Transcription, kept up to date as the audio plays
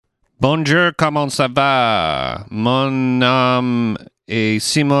Bonjour, comment ça va? Mon nom est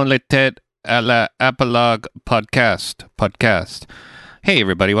Simon Lettet à la Apologue Podcast. Hey,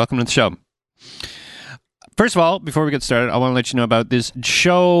 everybody, welcome to the show. First of all, before we get started, I want to let you know about this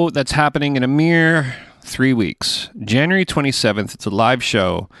show that's happening in a mere 3 weeks. January 27th, it's a live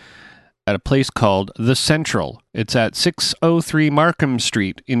show at a place called The Central. It's at 603 Markham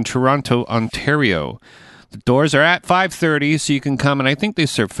Street in Toronto, Ontario. The doors are at 5:30, so you can come, and I think they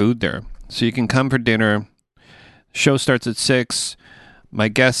serve food there. So you can come for dinner. Show starts at 6. My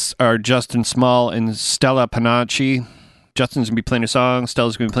guests are Justin Small and Stella Panacci. Justin's going to be playing a song.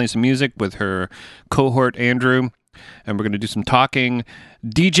 Stella's going to be playing some music with her cohort, Andrew. And we're going to do some talking.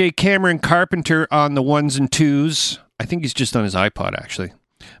 DJ Cameron Carpenter on the ones and twos. I think he's just on his iPod, actually.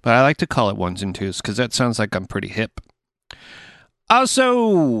 But I like to call it ones and twos because that sounds like I'm pretty hip.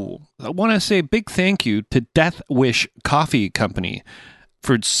 Also, I want to say a big thank you to Death Wish Coffee Company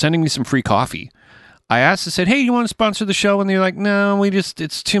for sending me some free coffee. I asked, I said, hey, you want to sponsor the show? And they're like, no,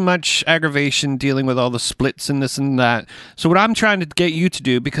 it's too much aggravation dealing with all the splits and this and that. So what I'm trying to get you to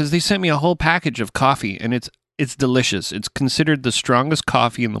do, because they sent me a whole package of coffee, and it's delicious. It's considered the strongest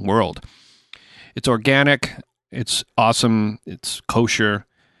coffee in the world. It's organic. It's awesome. It's kosher.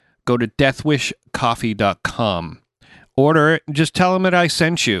 Go to deathwishcoffee.com. Order it. Just tell them that I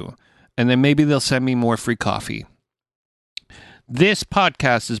sent you, and then maybe they'll send me more free coffee. This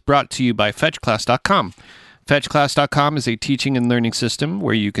podcast is brought to you by FetchClass.com. FetchClass.com is a teaching and learning system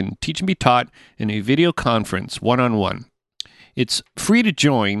where you can teach and be taught in a video conference one-on-one. It's free to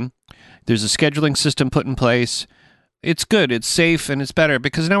join. There's a scheduling system put in place. It's good, it's safe, and it's better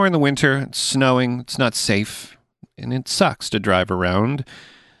because now we're in the winter, it's snowing, it's not safe, and it sucks to drive around.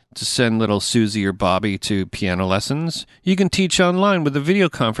 To send little Susie or Bobby to piano lessons. You can teach online with a video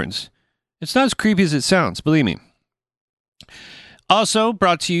conference. It's not as creepy as it sounds, believe me. Also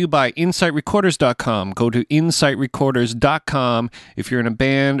brought to you by InsightRecorders.com. Go to InsightRecorders.com if you're in a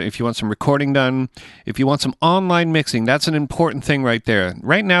band, if you want some recording done, if you want some online mixing. That's an important thing right there.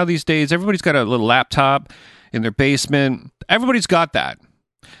 Right now, these days, everybody's got a little laptop in their basement. Everybody's got that.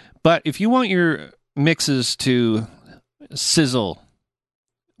 But if you want your mixes to sizzle,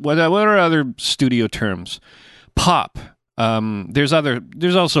 what are other studio terms? Pop. There's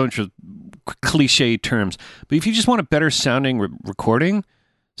also cliche terms. But if you just want a better sounding recording,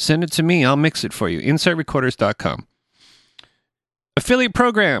 send it to me. I'll mix it for you. InsightRecorders.com. Affiliate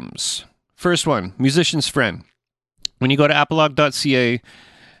programs. First one, Musician's Friend. When you go to apolog.ca,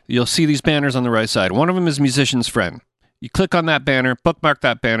 you'll see these banners on the right side. One of them is Musician's Friend. You click on that banner, bookmark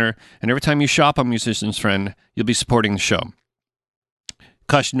that banner, and every time you shop on Musician's Friend, you'll be supporting the show.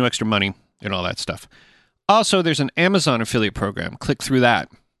 Cost you no extra money and all that stuff. Also, there's an Amazon affiliate program. Click through that.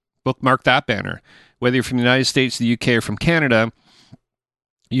 Bookmark that banner. Whether you're from the United States, the UK, or from Canada,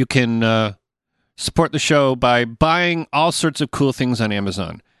 you can support the show by buying all sorts of cool things on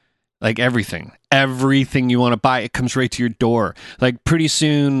Amazon. Like everything. Everything you want to buy, it comes right to your door. Like pretty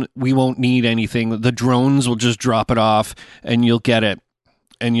soon, we won't need anything. The drones will just drop it off, and you'll get it.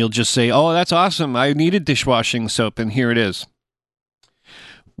 And you'll just say, oh, that's awesome. I needed dishwashing soap, and here it is.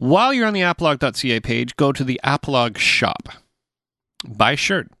 While you're on the apolog.ca page, go to the Apolog shop. Buy a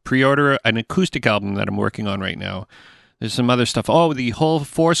shirt. Pre-order an acoustic album that I'm working on right now. There's some other stuff. Oh, the whole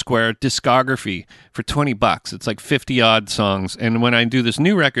Foursquare discography for $20. It's like 50-odd songs. And when I do this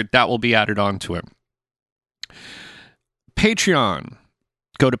new record, that will be added onto it. Patreon.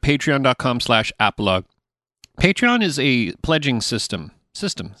 Go to patreon.com/apolog. Patreon is a pledging system. It's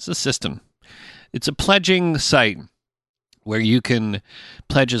a system. It's a pledging site where you can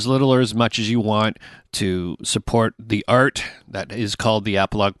pledge as little or as much as you want to support the art that is called the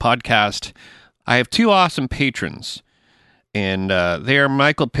Apolog Podcast. I have two awesome patrons, and they are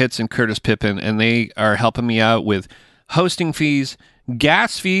Michael Pitts and Curtis Pippin, and they are helping me out with hosting fees,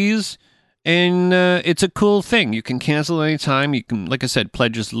 gas fees, and it's a cool thing. You can cancel anytime. You can, like I said,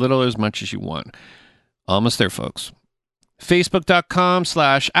 pledge as little or as much as you want. Almost there, folks.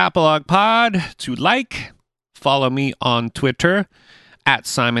 Facebook.com/ApologPod to like. Follow me on Twitter at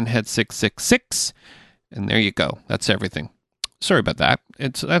SimonHead666. And there you go. That's everything. Sorry about that.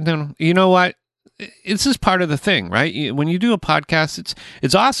 You know what? It's just part of the thing, right? When you do a podcast,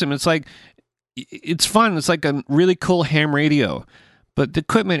 it's awesome. It's like, it's fun. It's like a really cool ham radio. But the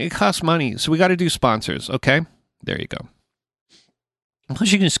equipment, it costs money. So we got to do sponsors, okay? There you go.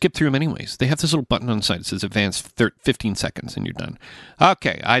 Plus, you can skip through them anyways. They have this little button on the side that says advance 15 seconds, and you're done.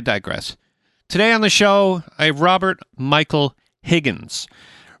 Okay, I digress. Today on the show, I have Robert Michael Higgins.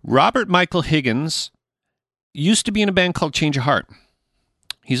 Robert Michael Higgins used to be in a band called Change of Heart.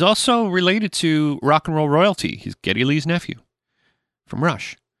 He's also related to rock and roll royalty. He's Geddy Lee's nephew from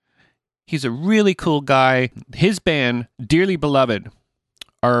Rush. He's a really cool guy. His band, Dearly Beloved,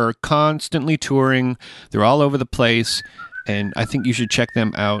 are constantly touring. They're all over the place, and I think you should check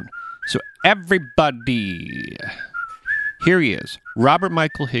them out. So everybody, here he is, Robert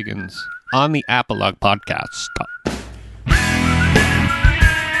Michael Higgins on the Apolog Podcast.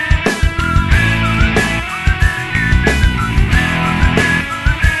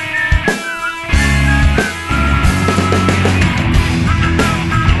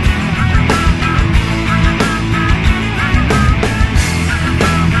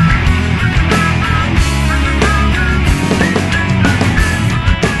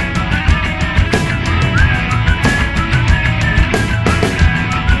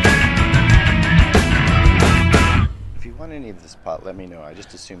 Pot, let me know. I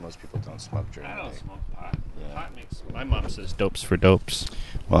just assume most people don't smoke during I the don't day. smoke pot. Yeah. Pot makes, my mom says dopes for dopes.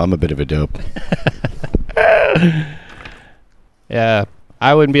 Well, I'm a bit of a dope. Yeah,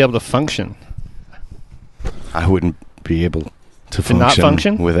 I wouldn't be able to function. I wouldn't be able to not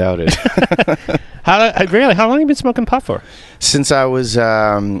function without it. How long have you been smoking pot for? Since I was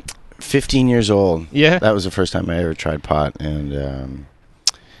 15 years old. Yeah. That was the first time I ever tried pot, and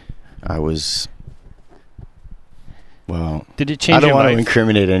I was... Well, did it change I don't your want life? to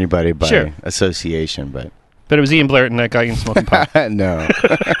incriminate anybody by Sure. association, but But it was Ian Blairton that got you smoking pot. no.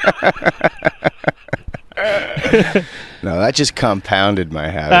 No, that just compounded my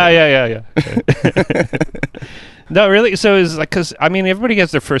habit. Yeah. No, really? So it's like, because, I mean, everybody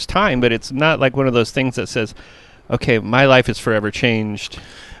gets their first time, but it's not like one of those things that says, okay, my life is forever changed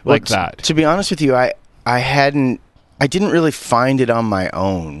like that. To be honest with you, I didn't really find it on my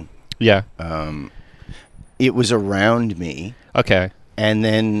own. Yeah. It was around me, Okay. and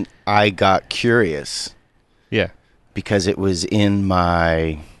then I got curious Yeah. because it was in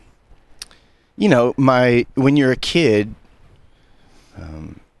my, when you're a kid,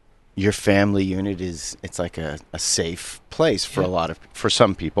 your family unit it's like a safe place for for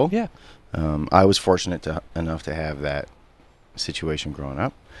some people. Yeah. I was fortunate enough to have that situation growing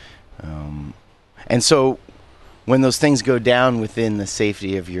up. And so when those things go down within the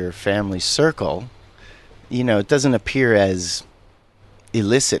safety of your family circle, it doesn't appear as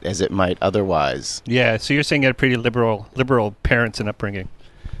illicit as it might otherwise. Yeah. So you're saying you had pretty liberal parents and upbringing,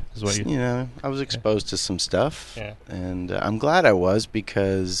 is what you. I was exposed to some stuff, Yeah. and I'm glad I was,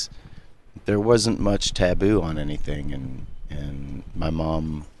 because there wasn't much taboo on anything, and my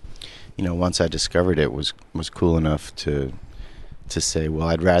mom, once I discovered it, was cool enough to say, well,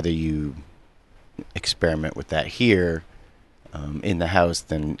 I'd rather you experiment with that here in the house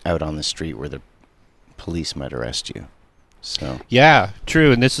than out on the street where the police might arrest you. So Yeah,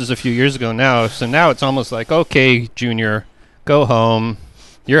 true. And this is a few years ago now. So now it's almost like, okay, Junior, go home.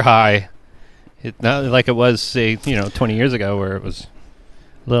 You're high. It's not like it was, say, 20 years ago, where it was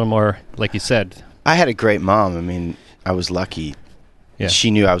a little more, like you said. I had a great mom. I mean, I was lucky. Yeah.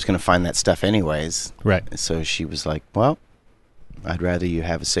 She knew I was going to find that stuff anyways. Right. So she was like, well, I'd rather you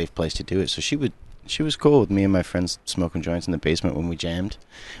have a safe place to do it. So she was cool with me and my friends smoking joints in the basement when we jammed.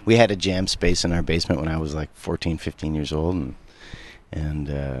 We had a jam space in our basement when I was like 14, 15 years old,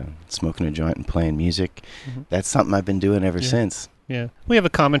 and smoking a joint and playing music. Mm-hmm. That's something I've been doing ever since. Yeah. We have a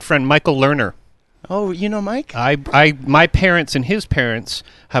common friend, Michael Lerner. Oh, you know Mike? My parents and his parents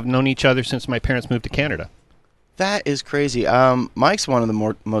have known each other since my parents moved to Canada. That is crazy. Mike's one of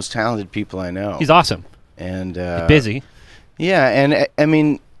the most talented people I know. He's awesome. And busy. Yeah, and I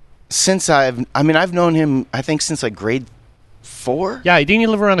mean, I've known him, I think, since like grade 4. Yeah, didn't you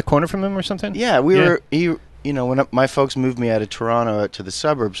live around the corner from him or something? Yeah, when my folks moved me out of Toronto out to the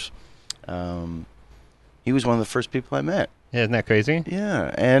suburbs, he was one of the first people I met. Yeah, isn't that crazy?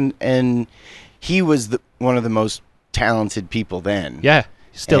 Yeah, and he was one of the most talented people then. Yeah,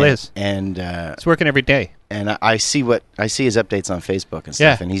 he still is. And he's working every day. And I see his updates on Facebook and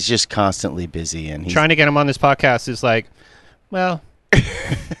stuff, and he's just constantly busy. And he's trying to get him on this podcast is like, well,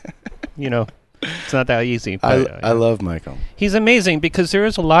 it's not that easy. But, I love Michael. He's amazing, because there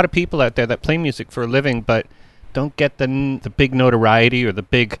is a lot of people out there that play music for a living, but don't get the big notoriety or the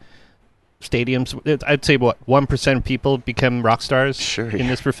big stadiums. I'd say, 1% of people become rock stars in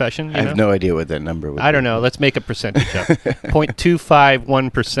this profession? I have no idea what that number would be. I don't know. Let's make a percentage up.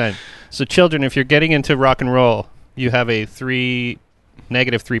 0.251%. So children, if you're getting into rock and roll, you have a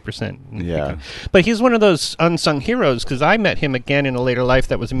negative 3%. Yeah. But he's one of those unsung heroes, because I met him again in a later life.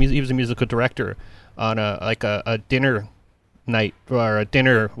 He was a musical director on a dinner night, or a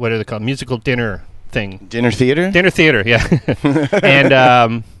dinner, what do they call it? Musical dinner thing. Dinner theater? Dinner theater,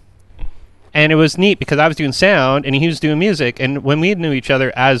 yeah. And it was neat, because I was doing sound and he was doing music. And when we knew each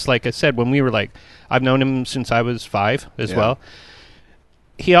other, as like I said, when we were like, I've known him since I was 5 as well.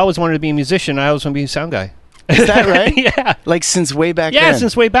 he always wanted to be a musician. I always want to be a sound guy. Is that right? Yeah. Like since way back Yeah, then?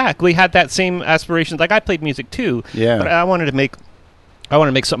 since way back. We had that same aspiration. Like I played music too. Yeah. But I wanted to make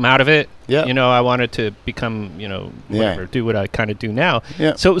something out of it. Yeah. You know, I wanted to become, whatever, do what I kind of do now.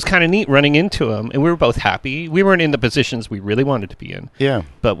 Yeah. So it was kind of neat running into him, and we were both happy. We weren't in the positions we really wanted to be in, Yeah.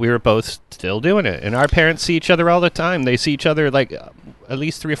 but we were both still doing it. And our parents see each other all the time. They see each other like at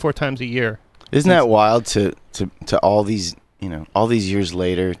least 3 or 4 times a year. Isn't that wild to all these, all these years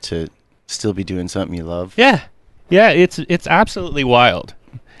later to still be doing something you love? Yeah. Yeah, it's absolutely wild.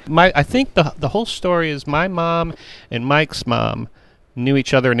 I think the whole story is my mom and Mike's mom knew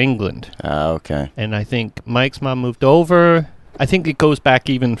each other in England. Okay. And I think Mike's mom moved over. I think it goes back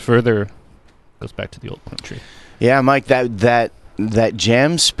even further. Goes back to the old country. Yeah, Mike, that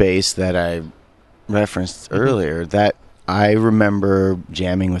jam space that I referenced earlier, that I remember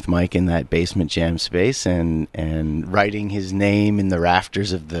jamming with Mike in that basement jam space and writing his name in the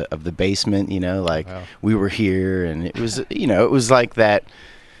rafters of the basement, like Wow. we were here, and it was it was like that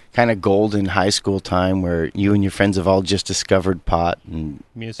kind of golden high school time where you and your friends have all just discovered pot and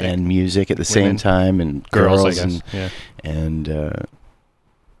music at the same time, and girls, I guess. and Yeah.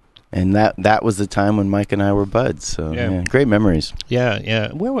 and that was the time when Mike and I were buds. So Yeah. great memories.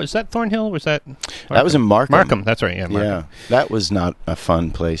 Yeah. Where was that? Thornhill? Was that? That was in Markham. Markham. That's right. Yeah. Markham. Yeah, that was not a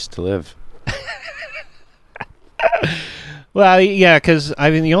fun place to live. Well, yeah, because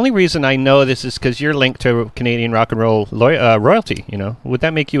the only reason I know this is because you're linked to Canadian rock and roll royalty. Would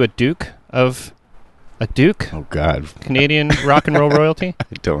that make you a duke? Oh God, Canadian rock and roll royalty? I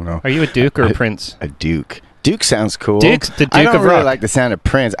don't know. Are you a duke or a prince? A duke. Duke sounds cool. Duke's the Duke I don't of really rock. like the sound of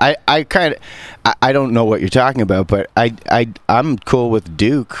Prince. I don't know what you're talking about, but I'm cool with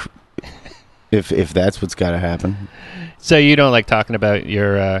Duke. If that's what's got to happen. So you don't like talking about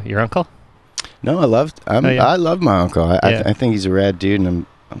your uncle? No, I love my uncle. I think he's a rad dude, and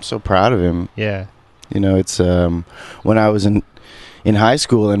I'm so proud of him. Yeah. It's when I was in high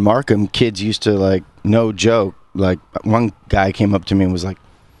school in Markham, kids used to, like, no joke, like, one guy came up to me and was like,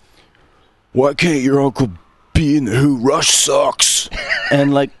 "Why can't your uncle be in the Who? Rush sucks."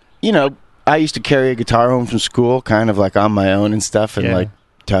 And, like, I used to carry a guitar home from school, kind of like on my own and stuff, and like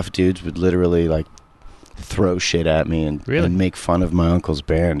tough dudes would literally like throw shit at me and make fun of my uncle's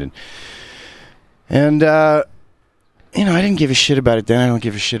band, and I didn't give a shit about it then. I don't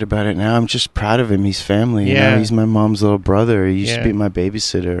give a shit about it now. I'm just proud of him. He's family. Yeah. He's my mom's little brother. He used to be my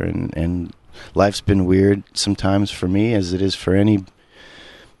babysitter, and life's been weird sometimes for me, as it is for anybody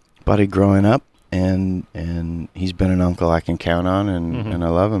growing up. And he's been an uncle I can count on, and I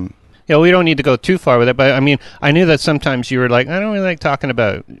love him. Yeah, we don't need to go too far with it, but I knew that sometimes you were like, I don't really like talking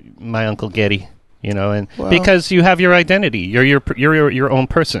about my Uncle Getty, and because you have your identity, you're your own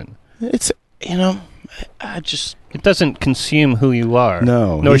person. It's It doesn't consume who you are.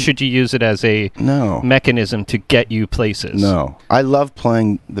 No. Nor should you use it as a mechanism to get you places. No. I love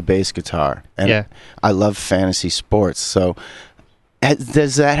playing the bass guitar, and I love fantasy sports. So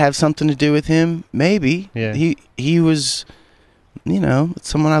does that have something to do with him? Maybe. Yeah. He was,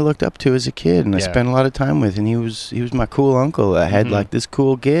 someone I looked up to as a kid, and I spent a lot of time with, and he was my cool uncle that had like this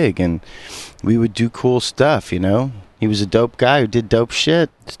cool gig, and we would do cool stuff. He was a dope guy who did dope shit.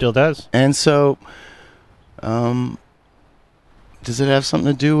 Still does. And so, does it have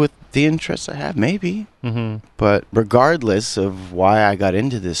something to do with the interests I have? Maybe. Mm-hmm. But regardless of why I got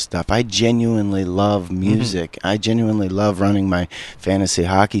into this stuff, I genuinely love music. I genuinely love running my fantasy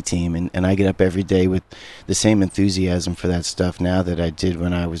hockey team, and I get up every day with the same enthusiasm for that stuff now that I did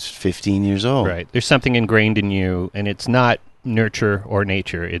when I was 15 years old. Right. There's something ingrained in you, and it's not nurture or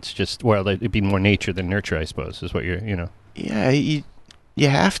nature. It's just, it'd be more nature than nurture, I suppose, is what you're. Yeah, you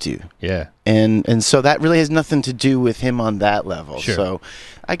have to. Yeah. And so that really has nothing to do with him on that level. Sure. So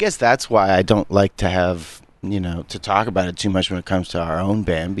I guess that's why I don't like to have, to talk about it too much when it comes to our own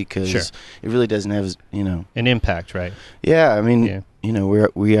band, because it really doesn't have, an impact, right? Yeah, I mean,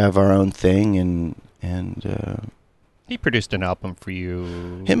 we have our own thing, and he produced an album for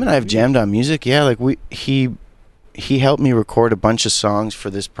you. Him and I have jammed on music. Yeah, like he helped me record a bunch of songs for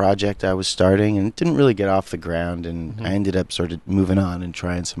this project I was starting, and it didn't really get off the ground, and I ended up sort of moving on and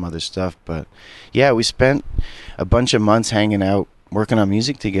trying some other stuff. But yeah, we spent a bunch of months hanging out, working on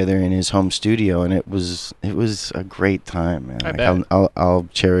music together in his home studio, and it was a great time, man. I bet. I'll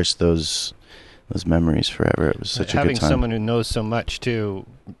cherish those memories forever. It was such a good time. Having someone who knows so much too,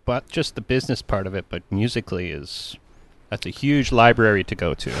 but just the business part of it, but musically that's a huge library to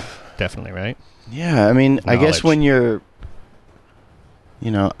go to. Definitely, right? Yeah, I mean, I guess when you're,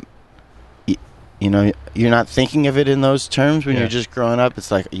 you're not thinking of it in those terms when you're just growing up.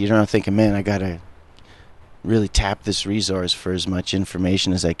 It's like you're not thinking, man, I gotta really tap this resource for as much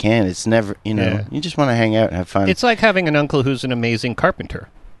information as I can. It's never, Yeah. you just want to hang out and have fun. It's like having an uncle who's an amazing carpenter.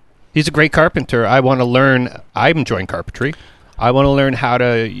 He's a great carpenter. I want to learn. I'm enjoying carpentry. I want to learn how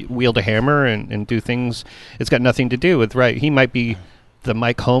to wield a hammer and do things. It's got nothing to do with, right? He might be the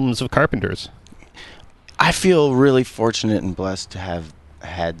Mike Holmes of carpenters. I feel really fortunate and blessed to have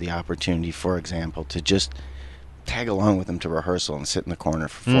had the opportunity, for example, to just tag along with them to rehearsal and sit in the corner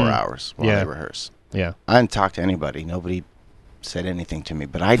for 4 hours while they rehearse. Yeah. I didn't talk to anybody. Nobody said anything to me,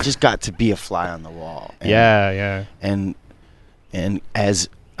 but I just got to be a fly on the wall. And, Yeah. And as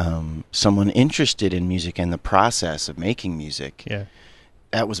someone interested in music and the process of making music, Yeah.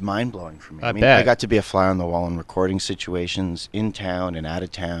 that was mind-blowing for me. I mean, bet. I got to be a fly on the wall in recording situations, in town and out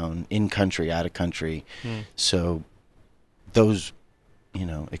of town, in country, out of country. So those,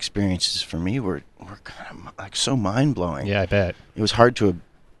 experiences for me were kind of like so mind-blowing. Yeah, I bet. It was hard to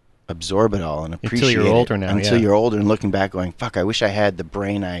absorb it all and appreciate you're older now, Until yeah. you're older and looking back going, fuck, I wish I had the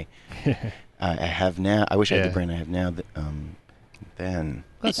brain I have now. I wish I had Yeah. the brain I have now then.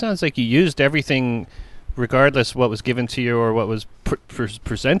 Well, it sounds like you used everything, regardless what was given to you or what was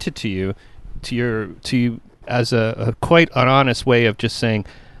presented to you, as a quite an honest way of just saying,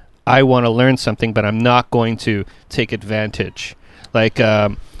 I want to learn something, but I'm not going to take advantage. Like,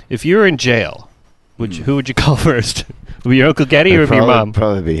 if you were in jail, who would you call first? Would your Uncle Getty or your mom?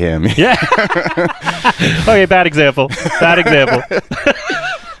 Probably be him. Yeah. Okay, bad example. Bad example.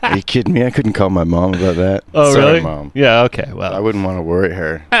 Are you kidding me? I couldn't call my mom about that. Oh, Sorry, really? Mom. Yeah, okay, well. I wouldn't want to worry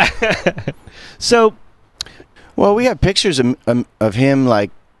her. So, Well, we have pictures of him,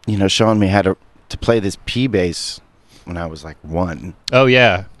 like, showing me how to play this P bass when I was like 1. oh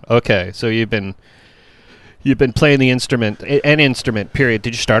yeah, okay. So you've been playing the instrument, an instrument, period.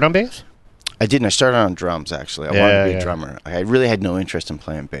 Did you start on bass? I didn't. I started on drums, actually. I wanted to be a drummer. I really had no interest in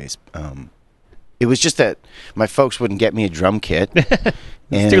playing bass. It was just that my folks wouldn't get me a drum kit.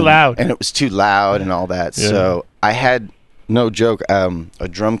 It's too loud. And it was too loud and all that. Yeah. So I had, no joke, a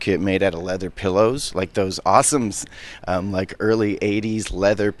drum kit made out of leather pillows, like those awesome, like early 80s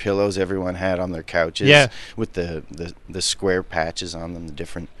leather pillows everyone had on their couches. Yeah. With the square patches on them, the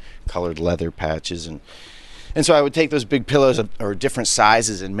different colored leather patches. And so I would take those big pillows or different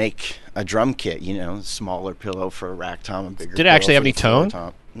sizes and make a drum kit, smaller pillow for a rack tom and bigger. Did it actually pillow have for any the floor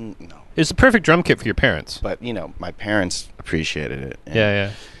tone? tom. No. It was the perfect drum kit for your parents. But, my parents appreciated it.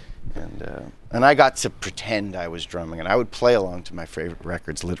 Yeah. And I got to pretend I was drumming, and I would play along to my favorite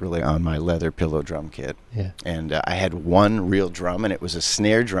records literally on my leather pillow drum kit. Yeah. And I had one real drum, and it was a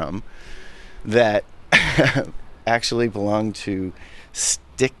snare drum that actually belonged to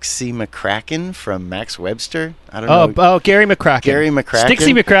Stixie McCracken from Max Webster. I don't know. Oh, Gary McCracken. Gary McCracken.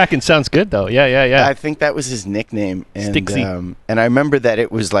 Stixie McCracken sounds good though. Yeah. I think that was his nickname. And, Stixie. And I remember that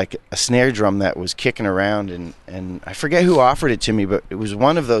it was like a snare drum that was kicking around, and I forget who offered it to me, but it was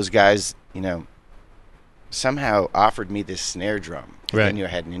one of those guys, somehow offered me this snare drum. Right. They knew I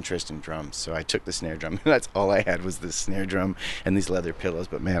had an interest in drums, so I took the snare drum. That's all I had was this snare drum and these leather pillows.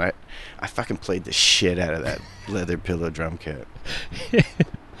 But man, I fucking played the shit out of that leather pillow drum kit.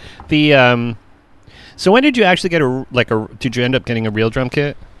 So when did you actually get did you end up getting a real drum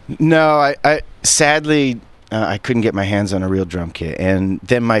kit? No, I sadly I couldn't get my hands on a real drum kit, and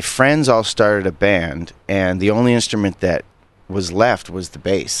then my friends all started a band, and the only instrument that was left was the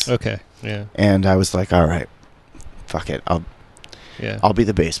bass. Okay. Yeah. And I was like, all right, fuck it, I'll be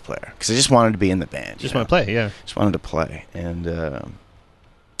the bass player, because I just wanted to be in the band. Just want to play. Yeah. Just wanted to play, and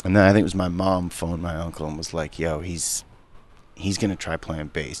then I think it was my mom phoned my uncle and was like, yo, he's gonna try playing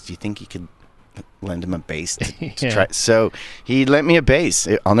bass. Do you think you could lend him a bass to try? So he lent me a bass.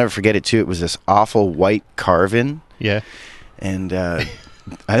 I'll never forget it too. It was this awful white Carvin. Yeah. And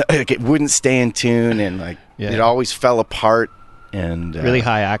it wouldn't stay in tune, and it always fell apart. And really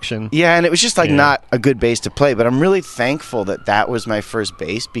high action. Yeah, and it was just not a good bass to play. But I'm really thankful that was my first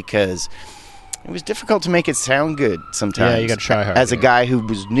bass, because it was difficult to make it sound good sometimes. Yeah, you got to try hard. As a guy who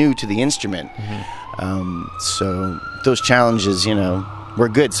was new to the instrument. So those challenges, were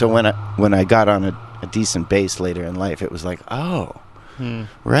good. So when I got on a decent bass later in life, it was like, oh,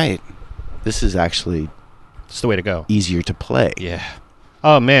 right, this is actually it's the way to go. Easier to play. Yeah.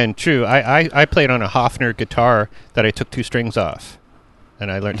 Oh man, true. I played on a Hofner guitar that I took 2 strings off,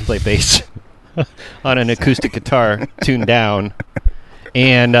 and I learned to play bass on an acoustic guitar tuned down.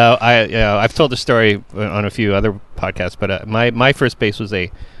 And I've told the story on a few other podcasts, but my first bass was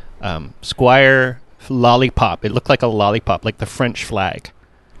a Squier Lollipop. It looked like a lollipop, like the French flag.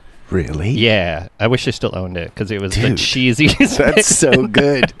 Really? Yeah. I wish I still owned it, because it was the cheesiest. That's so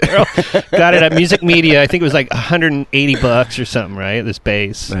good. Got it at Music Media. I think it was like $180 or something, right? This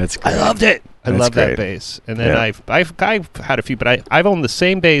bass. That's great. I loved it. I That's love that great. bass. And then Yeah. I've had a few, but I've owned the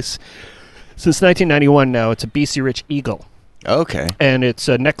same bass since 1991 now. It's a BC Rich Eagle. Okay. And it's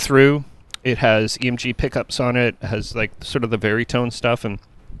a neck through. It has EMG pickups on it. It has like sort of the Veritone stuff, and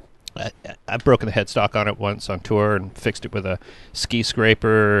I've broken the headstock on it once on tour and fixed it with a ski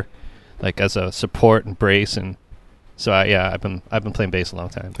scraper, like as a support and brace. And so I've been playing bass a long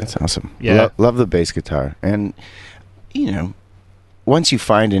time. That's awesome. Yeah. Love the bass guitar. And, once you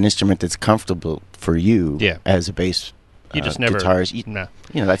find an instrument that's comfortable for you Yeah. as a bass You just never guitarist, no.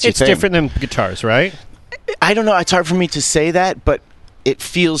 that's your It's thing. different than guitars, right? I don't know. It's hard for me to say that, but it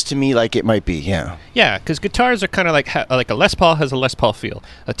feels to me like it might be, yeah. Yeah, because guitars are kind of like a Les Paul has a Les Paul feel.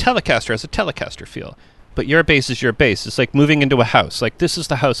 A Telecaster has a Telecaster feel. But your bass is your bass. It's like moving into a house. Like, this is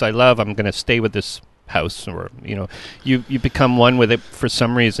the house I love. I'm going to stay with this house. Or, you become one with it for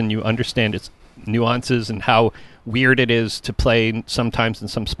some reason. You understand its nuances and how weird it is to play sometimes in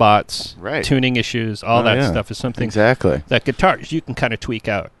some spots. Right. Tuning issues, all that yeah. stuff is something Exactly. that guitars you can kind of tweak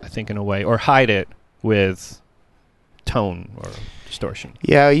out, I think, in a way. Or hide it with tone or distortion.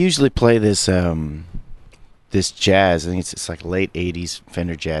 Yeah, I usually play this this jazz. I think it's like late 80s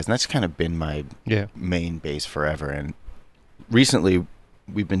Fender jazz, and that's kind of been my Yeah. main bass forever. And recently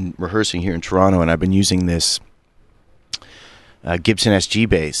we've been rehearsing here in Toronto, and I've been using this Gibson SG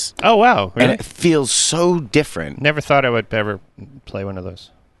bass. Oh, wow. Really? And it feels so different. Never thought I would ever play one of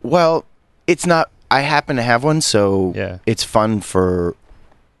those. Well, it's not. I happen to have one, so Yeah. it's fun for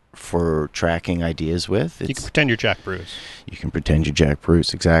tracking ideas with. You can pretend you're Jack Bruce. You can pretend you're Jack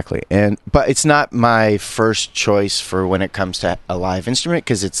Bruce, exactly. But it's not my first choice for when it comes to a live instrument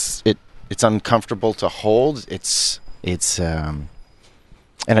because it's uncomfortable to hold.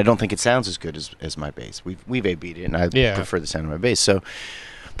 And I don't think it sounds as good as my bass. We've A-B'd it, and I prefer the sound of my bass. So,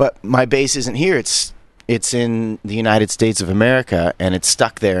 but my bass isn't here. It's in the United States of America, and it's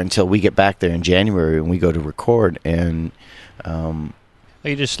stuck there until we get back there in January when we go to record. And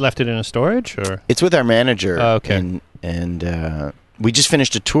You just left it in a storage, or? it's with our manager. Oh, okay. And we just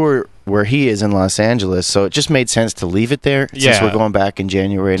finished a tour where he is in Los Angeles, so it just made sense to leave it there since Yeah. we're going back in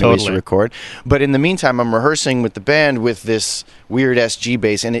January anyways to Totally. record. But in the meantime, I'm rehearsing with the band with this weird SG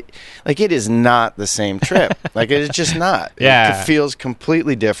bass, and it is not the same trip. Like, it is just not. Yeah. It feels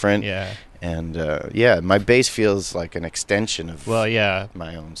completely different. Yeah. And my bass feels like an extension of Well, yeah.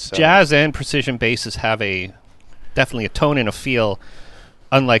 my own self. Jazz and precision basses have definitely a tone and a feel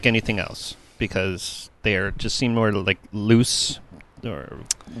unlike anything else because they just seem more like loose or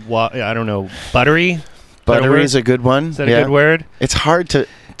I don't know, buttery. Buttery is a good one. Is that a good word? It's hard to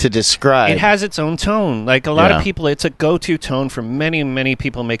describe. It has its own tone. Like a lot Yeah. of people, it's a go-to tone for many, many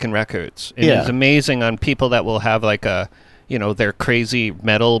people making records. It Yeah. is amazing on people that will have like their crazy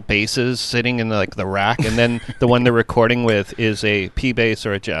metal basses sitting in the rack, and then the one they're recording with is a P bass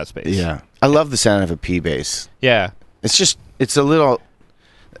or a jazz bass. Yeah. I love the sound of a P bass. Yeah. It's a little.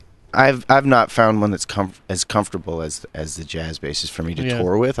 I've not found one that's as comfortable as the jazz bass is for me to Yeah.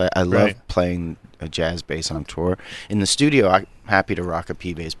 tour with. I love Right. playing a jazz bass on tour. In the studio, I'm happy to rock a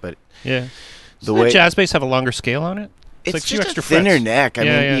P bass, but Yeah. the Doesn't way the jazz bass have a longer scale on it? it's like a few just extra a thinner frets. neck. I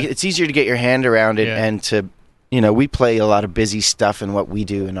Yeah, mean, yeah. it's easier to get your hand around it, Yeah. and to we play a lot of busy stuff in what we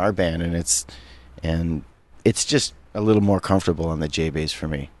do in our band, and it's just a little more comfortable on the J bass for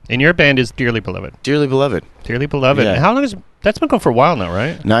me. And your band is Dearly Beloved. Dearly beloved. Dearly Beloved. Yeah. And how long that's been going for a while now,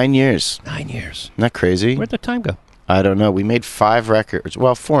 right? 9 years. 9 years. Isn't that crazy? Where'd the time go? I don't know. We made 5 records.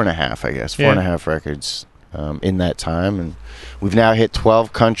 Well, 4.5, I guess. Yeah. 4.5 records in that time. And we've now hit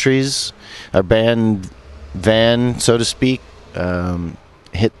 12 countries. Our band van, so to speak,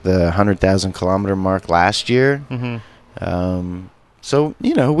 hit the 100,000 kilometer mark last year. Mm-hmm. So,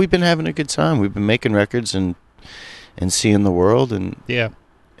 we've been having a good time. We've been making records and seeing the world. Yeah.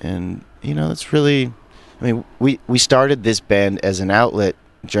 And that's really... I mean, we started this band as an outlet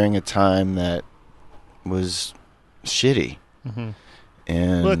during a time that was shitty. Mm-hmm.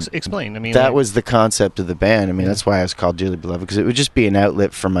 And Well, explain. I mean, that was the concept of the band. I mean, Yeah. that's why I was called Dearly Beloved, because it would just be an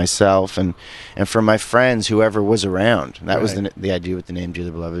outlet for myself and for my friends, whoever was around. And that was Right. the idea with the name Dearly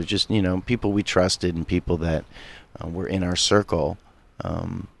Beloved. It was just, people we trusted and people that were in our circle.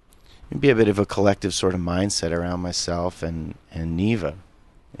 It'd be a bit of a collective sort of mindset around myself and Neva.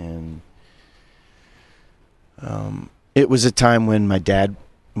 And it was a time when my dad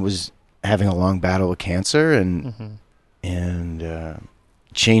was having a long battle with cancer and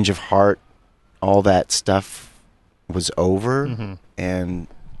change of heart, all that stuff was over, Mm-hmm. and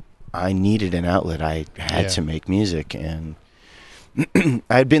I needed an outlet. I had Yeah. to make music, and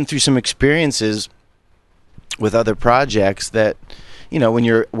I had been through some experiences with other projects that, when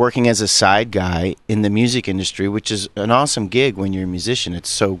you're working as a side guy in the music industry, which is an awesome gig when you're a musician, it's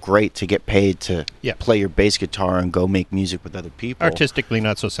so great to get paid to play your bass guitar and go make music with other people. Artistically,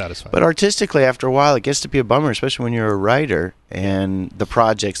 not so satisfying. But artistically, after a while, it gets to be a bummer, especially when you're a writer and the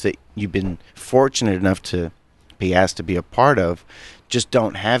projects that you've been fortunate enough to be asked to be a part of just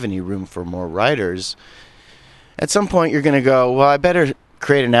don't have any room for more writers. At some point, you're going to go, well, I better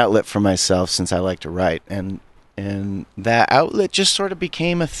create an outlet for myself since I like to write. And that outlet just sort of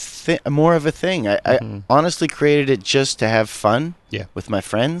became more of a thing. I honestly created it just to have fun with my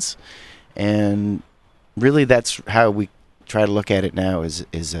friends. And really that's how we try to look at it now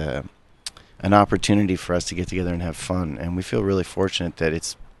is an opportunity for us to get together and have fun. And we feel really fortunate that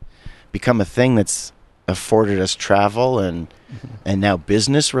it's become a thing that's afforded us travel and now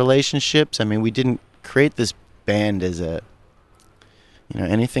business relationships. I mean, we didn't create this band as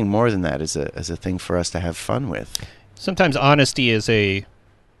anything more than that, as a thing for us to have fun with. Sometimes honesty is an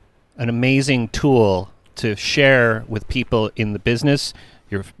amazing tool to share with people in the business,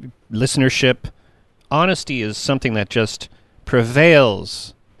 your listenership. Honesty is something that just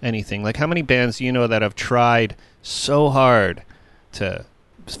prevails anything. Like, how many bands do you know that have tried so hard to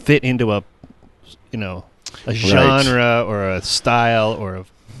fit into a genre or a style or a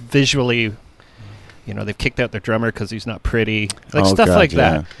visually, they've kicked out their drummer because he's not pretty,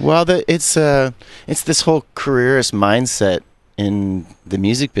 that. Well, it's this whole careerist mindset in the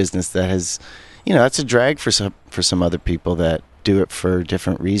music business that has, that's a drag for some other people that do it for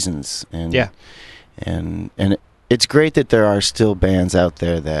different reasons. And and it's great that there are still bands out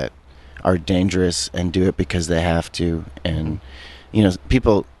there that are dangerous and do it because they have to. And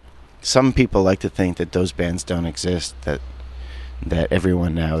some people like to think that those bands don't exist, that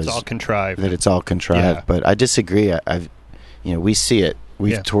everyone now it's all contrived. That it's all contrived. Yeah. But I disagree. We see it.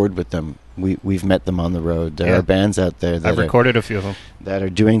 We've toured with them. We've met them on the road. There are bands out there that I've recorded a few of them that are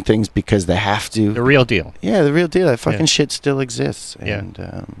doing things because they have to. The real deal. Yeah, the real deal. That fucking shit still exists. And,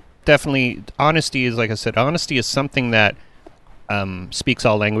 definitely, honesty is, like I said, honesty is something that speaks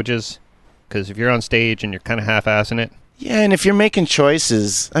all languages. Because if you're on stage and you're kind of half-assing it. Yeah, and if you're making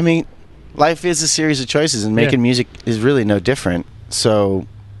choices, I mean, life is a series of choices, and making music is really no different. So,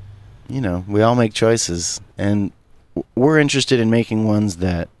 we all make choices, and we're interested in making ones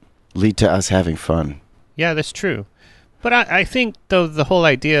that lead to us having fun. Yeah, that's true. But I think, though, the whole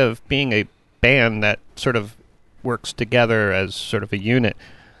idea of being a band that sort of works together as sort of a unit,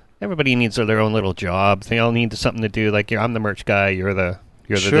 everybody needs their own little job. They all need something to do. Like, I'm the merch guy, you're the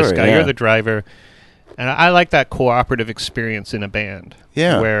this guy, you're the driver. And I like that cooperative experience in a band.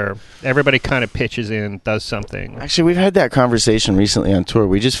 Yeah. Where everybody kind of pitches in, does something. Actually, we've had that conversation recently on tour.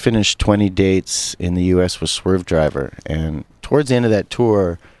 We just finished 20 dates in the U.S. with Swerve Driver. And towards the end of that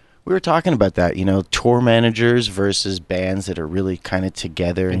tour, we were talking about that, tour managers versus bands that are really kind of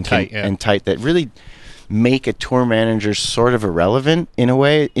together and tight, that really make a tour manager sort of irrelevant in a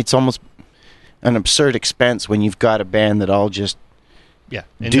way. It's almost an absurd expense when you've got a band that all just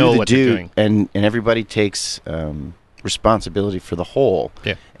and know what they're doing. And everybody takes responsibility for the whole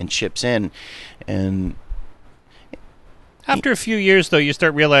and chips in. And after a few years, though, you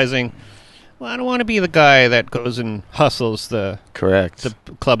start realizing, well, I don't want to be the guy that goes and hustles the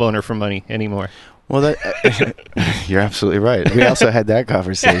club owner for money anymore. Well, you're absolutely right. We also had that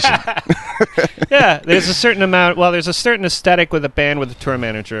conversation. Yeah, there's a certain amount. Well, there's a certain aesthetic with a band with a tour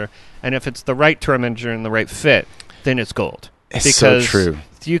manager, and if it's the right tour manager and the right fit, then it's gold. It's so true.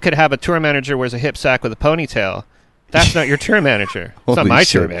 You could have a tour manager who wears a hip sack with a ponytail. That's not your tour manager. It's not my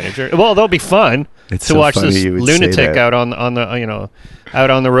tour manager. Well, they'll be fun to watch this lunatic out on the out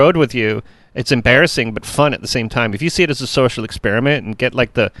on the road with you. It's embarrassing but fun at the same time. If you see it as a social experiment and get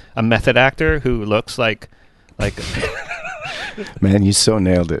like a method actor who looks like man, you so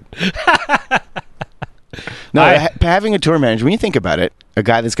nailed it. No, having a tour manager, when you think about it, a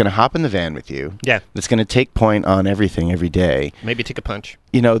guy that's going to hop in the van with you, that's going to take point on everything every day. Maybe take a punch.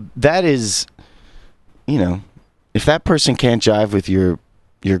 That is, if that person can't jive with your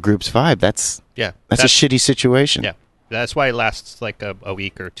group's vibe, that's a shitty situation. Yeah. That's why it lasts like a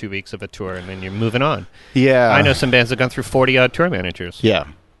week or 2 weeks of a tour, and then you're moving on. Yeah. I know some bands that have gone through 40-odd tour managers. Yeah.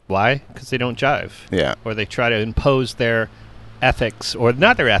 Why? Because they don't jive. Yeah. Or they try to impose their ethics, or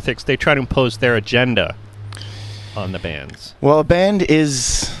not their ethics, they try to impose their agenda on the bands. Well, a band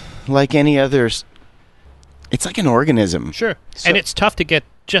is like any other. It's like an organism. Sure. And it's tough to get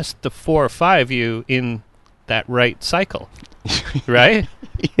just the 4 or 5 of you in that right cycle. Right?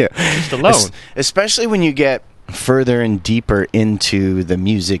 Yeah. Just alone. Especially when you get further and deeper into the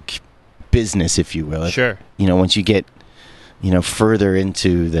music business, if you will. Sure. Once you get, further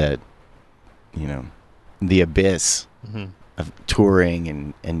into that, the abyss,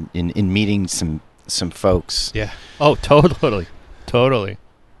 touring and in meeting some folks. Yeah. Oh, totally. Totally.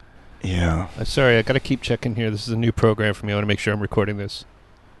 Yeah. Sorry, I got to keep checking here. This is a new program for me. I want to make sure I'm recording this.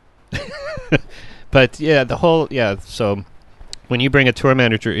 But yeah, so when you bring a tour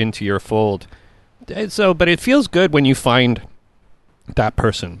manager into your fold, but it feels good when you find that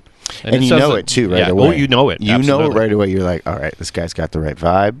person. And you know it too right away. Oh, you know it. You know it right away. You're like, all right, this guy's got the right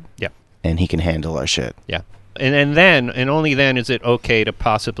vibe. Yeah. And he can handle our shit. Yeah. And only then is it okay to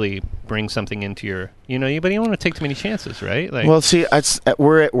possibly bring something into your, but you don't want to take too many chances, right? Like, well, see,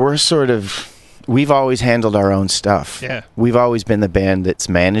 we're sort of, we've always handled our own stuff. Yeah. We've always been the band that's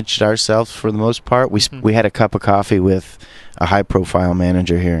managed ourselves for the most part. We had a cup of coffee with a high-profile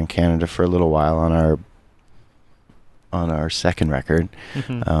manager here in Canada for a little while on our second record.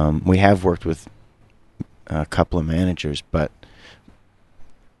 Mm-hmm. We have worked with a couple of managers, but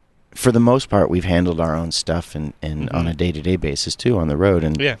for the most part, we've handled our own stuff and on a day-to-day basis too on the road,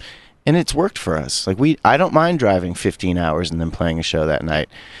 and it's worked for us. Like I don't mind driving 15 hours and then playing a show that night.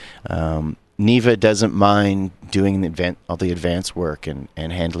 Neva doesn't mind doing all the advance work and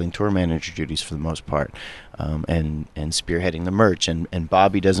handling tour manager duties for the most part, and spearheading the merch, and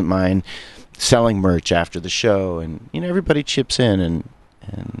Bobby doesn't mind selling merch after the show, and everybody chips in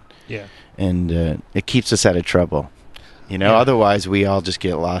and it keeps us out of trouble. Otherwise we all just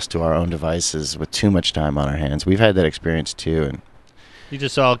get lost to our own devices with too much time on our hands. We've had that experience too, and you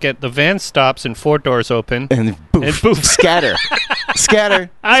just all get the van stops and 4 doors open and boof. Scatter.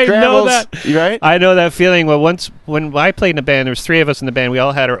 I know that. Right? I know that feeling. Well, when I played in a band, there was 3 of us in the band. We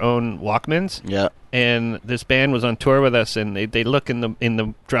all had our own Walkmans. Yeah. And this band was on tour with us, and they look in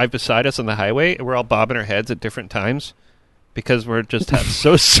the drive beside us on the highway, and we're all bobbing our heads at different times. Because we're just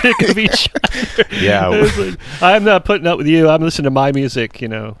so sick of each other. Yeah. Like, I'm not putting up with you. I'm listening to my music,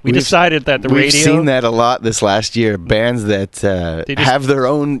 We decided that we've radio... seen that a lot this last year. Bands that have their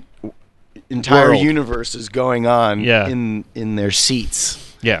own entire universes going on in their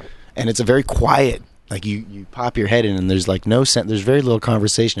seats. Yeah. And it's a very quiet... Like you pop your head in and there's like no sense. There's very little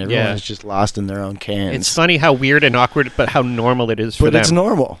conversation. Everyone is just lost in their own cans. It's funny how weird and awkward, but how normal it is for them. But it's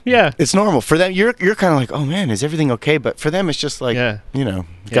normal. Yeah, it's normal for them. You're kind of like, oh man, is everything okay? But for them, it's just like, you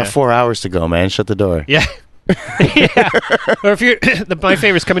got 4 hours to go, man. Shut the door. Yeah. Yeah. Or if you're my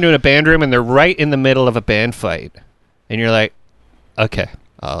favorite's coming into a band room and they're right in the middle of a band fight, and you're like, okay,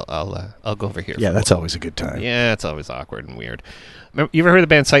 I'll go over here. Yeah, that's always a good time. Yeah, it's always awkward and weird. You ever heard the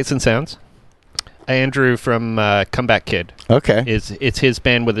band Sights and Sounds? Andrew from Comeback Kid. Okay. It's his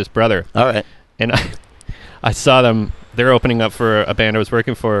band with his brother. All right. And I saw them. They're opening up for a band I was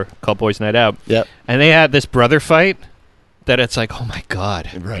working for called Boys Night Out. Yep. And they had this brother fight that it's like, oh my God.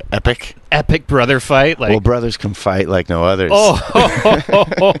 Right. Epic brother fight. Like, well, brothers can fight like no others. Oh.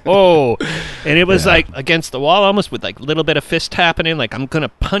 And it was like against the wall almost with like a little bit of fist happening. Like, I'm going to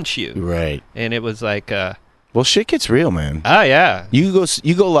punch you. Right. And it was like... well, shit gets real, man. Oh, yeah. You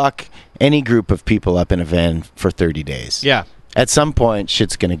go lock any group of people up in a van for 30 days. Yeah. At some point,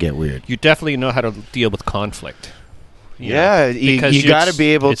 shit's going to get weird. You definitely know how to deal with conflict. Yeah, you got to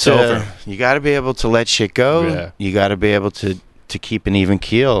be able to. Over. You got to be able to let shit go. Yeah. You got to be able to keep an even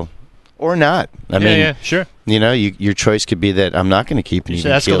keel, or not. I mean, sure. Your choice could be that I'm not going to keep an even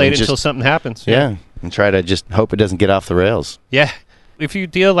keel. Escalate until something happens. Yeah, and try to just hope it doesn't get off the rails. Yeah. If you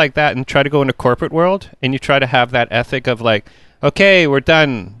deal like that and try to go into corporate world and you try to have that ethic of like, okay, we're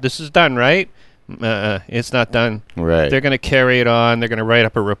done. This is done, right? It's not done. Right. They're going to carry it on. They're going to write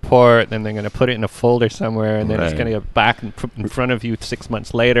up a report. Then they're going to put it in a folder somewhere. And then it's going to get back in front of you 6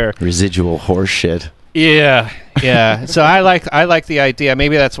 months later. Residual horse shit. Yeah. So I like the idea.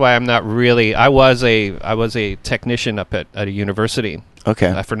 Maybe that's why I'm not really. I was a technician up at a university.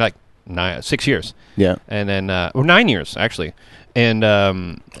 Okay. For like 6 years. Yeah. And then 9 years actually. And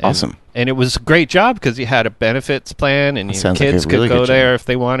awesome. And it was a great job because you had a benefits plan and your kids could go there if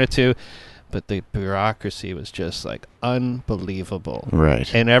they wanted to. But the bureaucracy was just like unbelievable.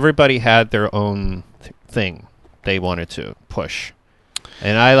 Right. And everybody had their own thing they wanted to push.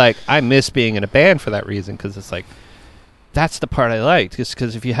 And I miss being in a band for that reason because it's like, that's the part I liked.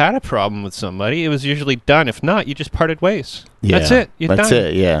 Because if you had a problem with somebody, it was usually done. If not, you just parted ways. Yeah, that's it. You're that's done.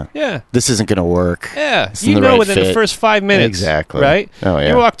 it, yeah. Yeah. This isn't going to work. Yeah. You know within the first 5 minutes. Exactly. Right? Oh,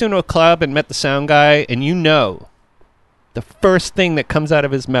 yeah. You walked into a club and met the sound guy, and you know the first thing that comes out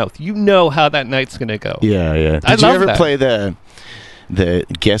of his mouth. You know how that night's going to go. Yeah, yeah. Did you ever play the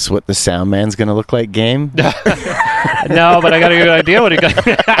guess what the sound man's going to look like game? No, but I got a good idea what he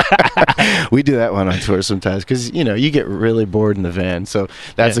got. We do that one on tour sometimes because you get really bored in the van. So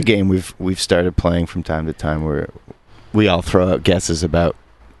that's a game we've started playing from time to time where we all throw out guesses about.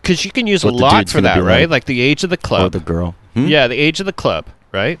 Because you can use a lot for that, right? Like the age of the club, or the girl. Yeah, the age of the club,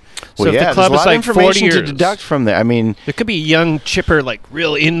 right? So Well, if yeah, the club there's is a lot like of 40 information years, to deduct from there. I mean, there could be a young, chipper, like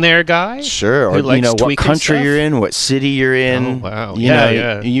real in there guy. sure, or who likes what tweaking country stuff. you're in, what city you're in. Oh, wow. You Yeah,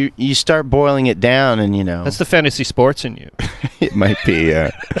 know, yeah. You start boiling it down, and That's the fantasy sports in you. it might be.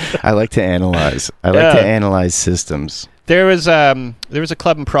 I like to analyze. I like Yeah. to analyze systems. There was a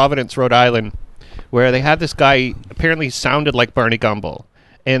club in Providence, Rhode Island, where they had this guy apparently sounded like Barney Gumble,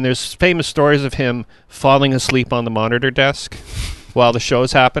 and there's famous stories of him falling asleep on the monitor desk while the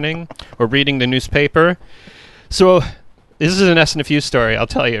show's happening or reading the newspaper. So this is an SNFU story. I'll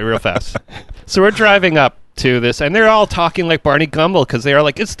tell you real fast. So we're driving up to this, and they're all talking like Barney Gumble because they are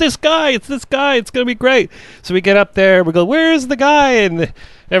like, it's this guy, it's gonna be great. So we get up there, we go, where's the guy? And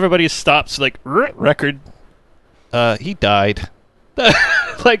everybody stops like, record. He died.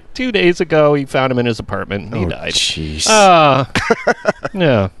 Like 2 days ago, he found him in his apartment. And he died. Jeez.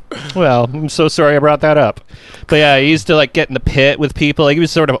 Yeah. Well, I'm so sorry I brought that up. But yeah, he used to like get in the pit with people. Like he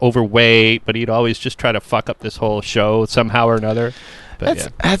was sort of overweight, but he'd always just try to fuck up this whole show somehow or another. But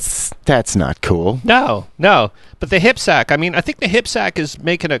That's not cool. no. But the hip sack. I mean, I think the hip sack is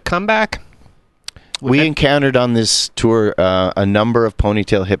making a comeback. We encountered on this tour a number of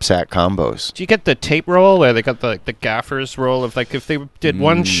ponytail hip sack combos. Do you get the tape roll where they got the gaffer's roll of like if they did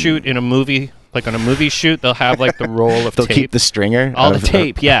one shoot in a movie, like on a movie shoot, they'll have like the roll of They'll tape. keep the stringer. all of- the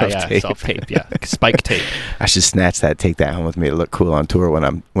tape. Yeah, of yeah, tape. it's all tape. Yeah, spike tape. I should snatch that, take that home with me to look cool on tour when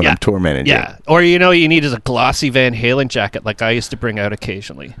I'm tour managing. Yeah, or you need is a glossy Van Halen jacket like I used to bring out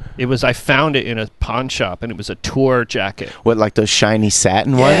occasionally. I found it in a pawn shop and it was a tour jacket. What, like those shiny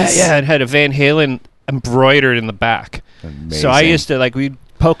satin ones? Yeah, it had a Van Halen embroidered in the back. So I used to we'd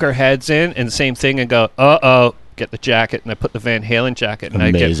poke our heads in and same thing and go, get the jacket, and I put the Van Halen jacket, and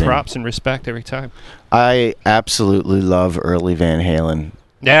I get Amazing. props and respect every time. I absolutely love early Van Halen.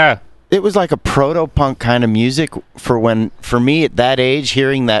 Yeah. It was like a proto-punk kind of music for me at that age,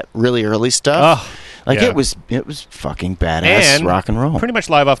 hearing that really early stuff. Oh, yeah. it was fucking badass And rock and roll. pretty much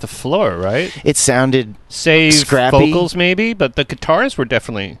live off the floor, right? It sounded Save scrappy. vocals maybe, but the guitars were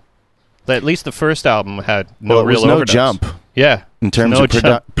definitely. At least the first album had no well, it real was no overdubs. jump Yeah, in terms no of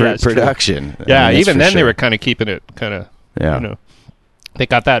jump. Yeah, it's true. production. Yeah, I mean, that's even for then they sure. were kind of keeping it kind of. Yeah. They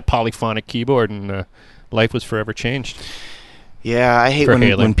got that polyphonic keyboard, and life was forever changed. Yeah, I hate For when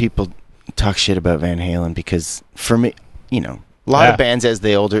Halen. people talk shit about Van Halen because for me, a lot Yeah. of bands as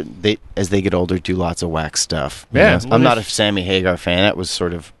they get older do lots of whack stuff. you Yeah, know? well, I'm not a there's- Sammy Hagar fan. That was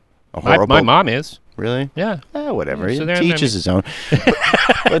sort of a My horrible. mom is. Really? Yeah. Whatever. Yeah, so To they're- each is his own.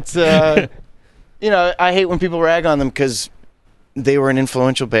 But I hate when people rag on them because they were an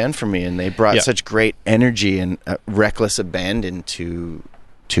influential band for me, and they brought Yeah. such great energy and reckless abandon to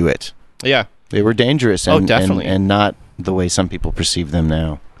it. Yeah. They were dangerous, Oh, and, definitely. and not the way some people perceive them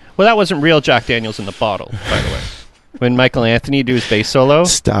now. Well, that wasn't real Jack Daniels in the bottle, by the way. When Michael Anthony do his bass solo.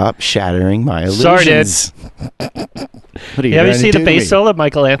 Stop shattering my Sorry, illusions. What are You ever trying to see the do to bass me? solo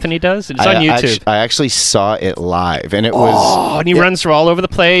Michael Anthony does? It's on YouTube. I actually saw it live, and it was. Oh, and he runs all over the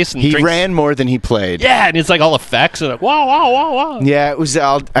place. And He drinks. ran more than he played. Yeah, and it's like all effects. And like, wow, wow, wow, wow. Yeah, it was.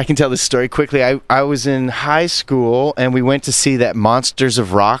 I can tell this story quickly. I was in high school, and we went to see that Monsters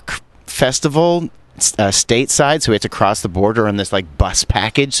of Rock festival stateside. So we had to cross the border on this bus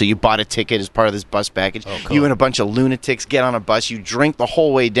package. So you bought a ticket as part of this bus package. Oh, cool. You and a bunch of lunatics get on a bus. You drink the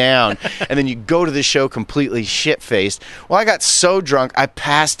whole way down, and then you go to the show completely shit faced. Well, I got so drunk I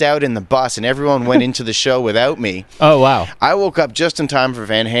passed out in the bus, and everyone went into the show without me. Oh, wow. I woke up just in time for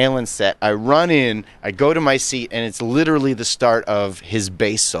Van Halen's set. I run in, I go to my seat, and it's literally the start of his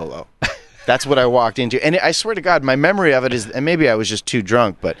bass solo. That's what I walked into. And I swear to God, my memory of it is, and maybe I was just too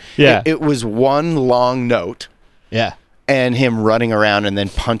drunk, but Yeah. it was one long note Yeah. and him running around and then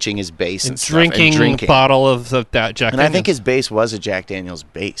punching his bass and, stuff, and Drinking bottle of that Jack And I Daniels. think his bass was a Jack Daniels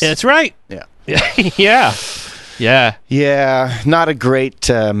bass. That's right. Yeah. Yeah. Yeah. Yeah, not a great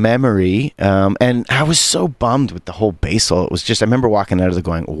memory. And I was so bummed with the whole bass solo. It was just, I remember walking out of there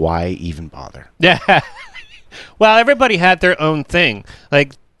going, why even bother? Yeah. Well, everybody had their own thing.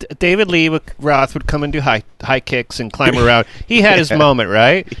 Like David Lee Roth would come and do high kicks and climb around. He had his moment,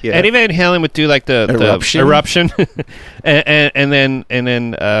 right? Yeah. Eddie Van Halen would do like the eruption, and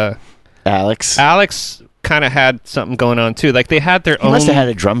then Alex kind of had something going on too. Like they had their he own. must have had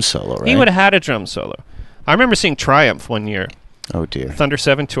a drum solo, right? He would have had a drum solo. I remember seeing Triumph one year, Oh, dear. Thunder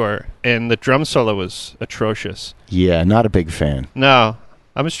 7 tour, and the drum solo was atrocious. Yeah, not a big fan. No,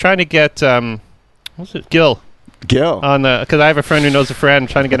 I was trying to get what was it, Gil Gil. on the because I have a friend who knows a friend. I'm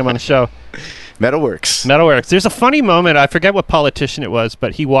trying to get him on the show. Metalworks. Metalworks. There's a funny moment. I forget what politician it was,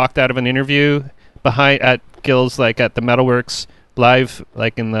 but he walked out of an interview behind at Gil's at the Metalworks live,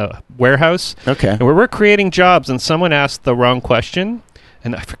 like in the warehouse. Okay. And we're creating jobs, and someone asked the wrong question,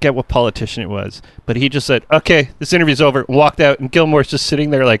 and I forget what politician it was, but he just said, "Okay, this interview's over," and walked out, and Gilmore's just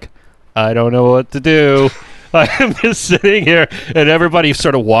sitting there like, "I don't know what to do." I'm just sitting here, and everybody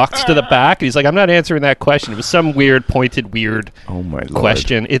sort of walks to the back, and he's like, "I'm not answering that question." It was some weird, pointed, weird Oh my Lord.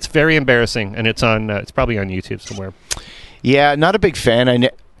 question. It's very embarrassing, and it's on. It's probably on YouTube somewhere. Yeah, not a big fan.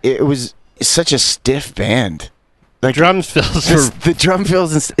 It was such a stiff band. Like Drum fills the drum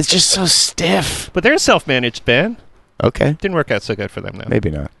fills, it's just so stiff. but they're a self-managed band. Okay, Didn't work out so good for them, though. maybe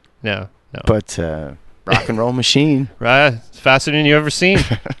not. No. But rock and roll machine. Right, it's faster than you ever seen.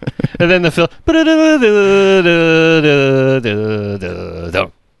 And then the fill.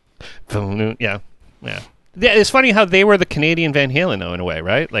 Yeah. Yeah, it's funny how they were the Canadian Van Halen, though, in a way,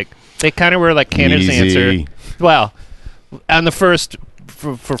 right? Like they kind of were like Canada's Easy. answer. Well, on the first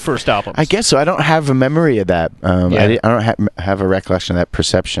for first albums. I guess so. I don't have a memory of that. Yeah. I don't have a recollection of that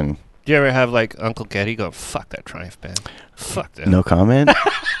perception. Do you ever have like Uncle Getty go, "Fuck that Triumph band. Fuck that." No comment.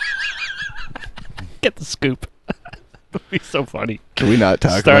 Get the scoop. It'd be so funny. Can we not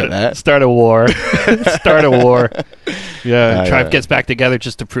talk Start about that? Start a war. Start a war. Yeah, Triumph yeah. gets back together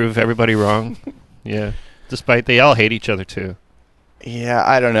just to prove everybody wrong. Yeah, despite they all hate each other too. Yeah,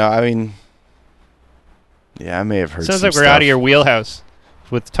 I don't know. I mean, yeah, I may have heard. Sounds some like we're out stuff. of your wheelhouse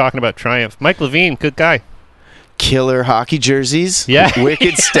with talking about Triumph. Mike Levine, good guy. Killer hockey jerseys. Yeah.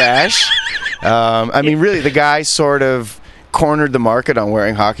 Wicked stash. I mean, really, the guy sort of cornered the market on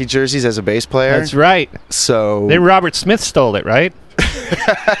wearing hockey jerseys as a bass player. That's right. So Then Robert Smith stole it, right?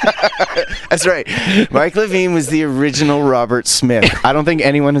 that's right. Mike Levine was the original Robert Smith. I don't think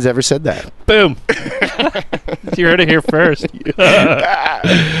anyone has ever said that. Boom. You heard it here first.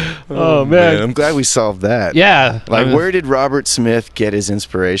 Oh, man. I'm glad we solved that. Yeah. Like, where did Robert Smith get his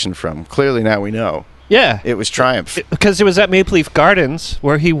inspiration from? Clearly, now we know. Yeah. It was Triumph. Because it was at Maple Leaf Gardens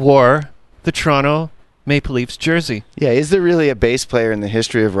where he wore the Toronto Maple Leafs jersey. Yeah, is there really a bass player in the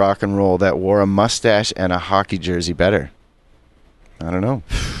history of rock and roll that wore a mustache and a hockey jersey better? I don't know.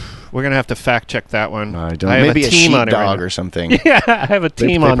 We're going to have to fact check that one. I don't. have Maybe a team on it right sheepdog now. or something. Yeah, I have a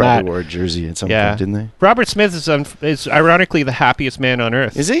team they on probably that. wore a jersey at some Yeah. point, didn't they? Robert Smith is ironically the happiest man on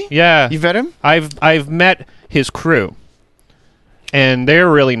earth. Is he? Yeah. You've met him? I've met his crew, and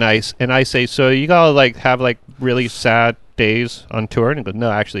they're really nice. And I say, so you gotta like have like really sad days on tour? And he goes, no,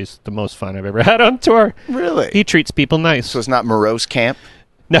 actually, it's the most fun I've ever had on tour. Really? He treats people nice. So it's not morose camp?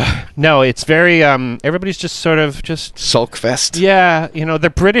 No, it's very everybody's just sort of just Sulk fest? yeah, they're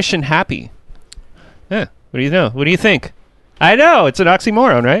British and happy. Yeah. What do you know? What do you think? I know it's an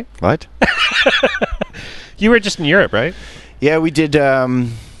oxymoron, right? What? You were just in Europe, right? Yeah, we did a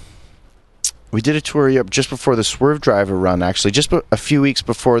tour of Europe just before the Swerve Driver run, actually. Just a few weeks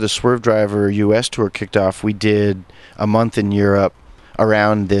before the Swerve Driver U.S. tour kicked off, we did a month in Europe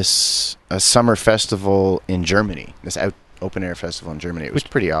around this summer festival in Germany, this open-air festival in Germany. It was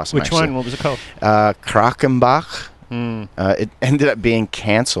pretty awesome, Which actually. one? What was it called? Krakenbach. Hmm. It ended up being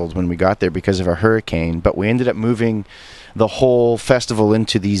canceled when we got there because of a hurricane, but we ended up moving the whole festival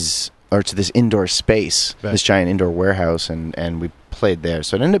into this indoor space, Right. this giant indoor warehouse, and we played there.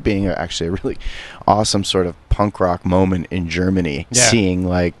 So it ended up being actually a really awesome sort of punk rock moment in Germany, Yeah. seeing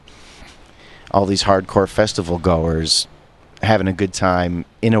like all these hardcore festival goers having a good time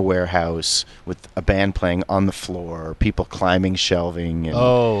in a warehouse with a band playing on the floor, people climbing shelving, and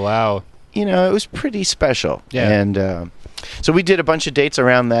Oh, wow. it was pretty special. Yeah. And so we did a bunch of dates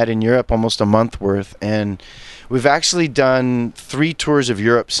around that in Europe, almost a month worth. And we've actually done 3 tours of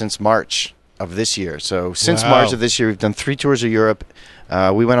Europe since March of this year. So since Wow. March of this year, we've done 3 tours of Europe.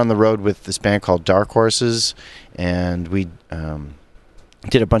 We went on the road with this band called Dark Horses, and we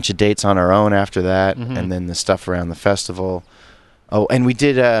did a bunch of dates on our own after that, Mhm. and then the stuff around the festival. Oh, and we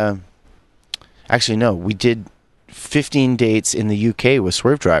did we did 15 dates in the UK with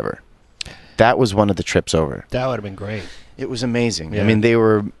Swerve Driver. That was one of the trips over. That would have been great. It was amazing. Yeah. I mean, they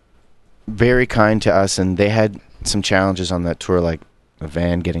were very kind to us, and they had some challenges on that tour, like a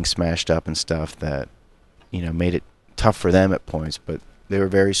van getting smashed up and stuff that, made it tough for them at points. But they were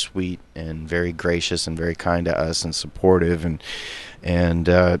very sweet and very gracious and very kind to us and supportive, and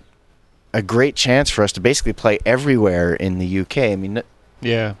a great chance for us to basically play everywhere in the UK. I mean,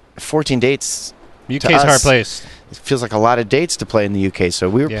 Yeah. 14 dates. UK's To a hard us, place. It feels like a lot of dates to play in the UK. So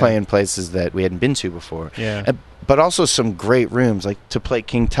we were Yeah. playing places that we hadn't been to before. Yeah. But also some great rooms, like to play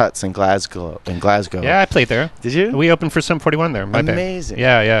King Tut's in Glasgow. Yeah, I played there. Did you? We opened for Sum 41 there. My band. Amazing.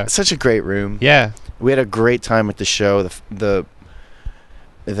 Yeah. Such a great room. Yeah. We had a great time at the show. The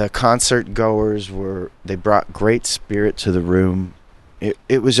concert goers they brought great spirit to the room.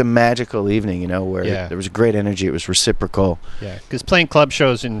 it was a magical evening, where Yeah. there was great energy. It was reciprocal. Yeah, because playing club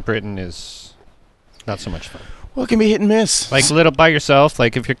shows in Britain is not so much fun. Well, it can be hit and miss. Like a little by yourself,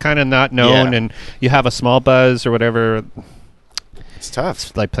 like if you're kind of not known Yeah. and you have a small buzz or whatever, it's tough.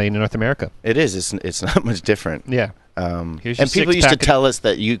 it's like playing in North America. It is. It's not much different. Yeah. And Here's your people used to six-pack. tell us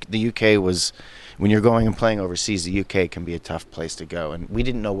that the UK was, when you're going and playing overseas, the UK can be a tough place to go, and we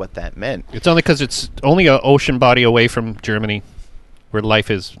didn't know what that meant. It's only because it's only an ocean body away from Germany, where life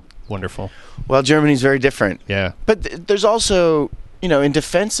is wonderful. Well, Germany's very different, Yeah. but there's also, in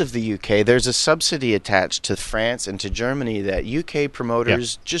defense of the UK, there's a subsidy attached to France and to Germany that UK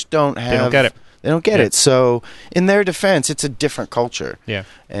promoters just don't have. They don't get it. They don't get Yeah. it. So, in their defense, it's a different culture, Yeah.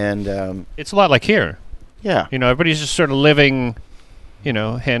 and It's a lot like here. yeah, Everybody's just sort of living,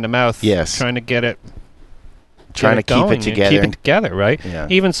 hand to mouth. Yes. Trying to get it. trying to get keep going, it together. Keep it together, right? Yeah.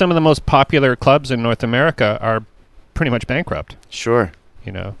 Even some of the most popular clubs in North America are pretty much bankrupt. Sure.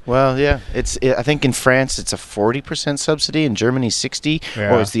 Well, yeah. I think in France it's a 40% subsidy, in Germany 60,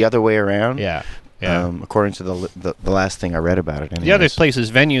 Yeah. or it's the other way around. Yeah. Yeah. According to the last thing I read about it. The other anyways. place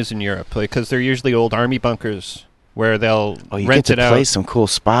is venues in Europe, because they're usually old army bunkers where they'll you rent get to it play out. some cool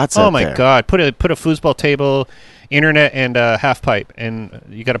spots. Oh out my there. God! Put a foosball table, internet, and a half pipe, and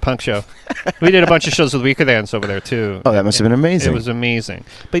you got a punk show. We did a bunch of shows with Weaker Dance over there too. Oh, that must have been amazing. It was amazing.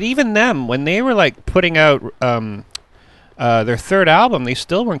 But even them, when they were like putting out their third album, they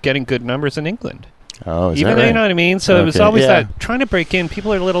still weren't getting good numbers in England. Oh, is Even that though, right? you know what I mean? So it was Okay, always yeah. that trying to break in.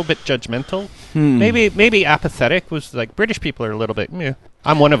 People are a little bit judgmental. Hmm. Maybe apathetic. Was like British people are a little bit. Meh.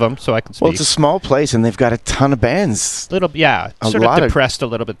 I'm one of them, so I can speak. Well, it's a small place, and they've got a ton of bands. Little, yeah, A sort lot of of- depressed, a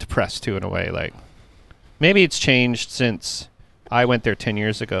little bit depressed too, in a way. Like maybe it's changed since I went there 10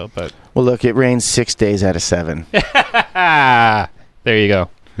 years ago, but Well, look, it rains 6 days out of 7. there you go.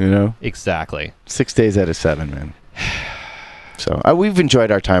 Exactly. 6 days out of 7, man. So we've enjoyed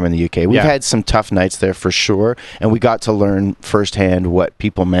our time in the UK. We've Yeah. had some tough nights there for sure, and we got to learn firsthand what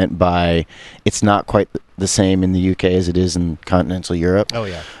people meant by it's not quite the same in the UK as it is in continental Europe. Oh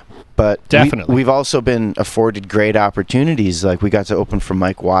yeah. But Definitely. we've also been afforded great opportunities. Like we got to open for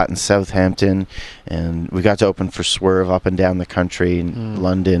Mike Watt in Southampton, and we got to open for Swerve up and down the country in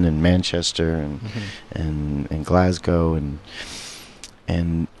London and Manchester and Glasgow,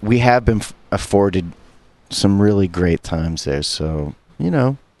 and we have been afforded some really great times there. So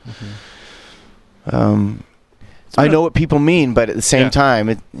I know what people mean, but at the same Yeah. time,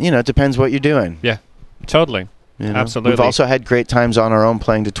 it depends what you're doing. Yeah. Totally. Absolutely. We've also had great times on our own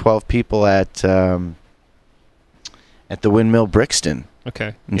playing to 12 people at the Windmill Brixton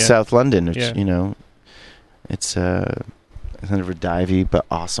Okay. in Yeah. South London, which Yeah. it's kind of a divey but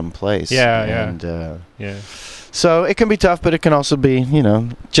awesome place. Yeah, yeah. And Yeah. so it can be tough, but it can also be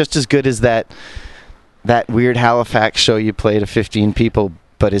just as good as that weird Halifax show you play to 15 people,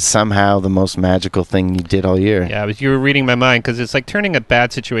 but is somehow the most magical thing you did all year. Yeah, but you were reading my mind, because it's like turning a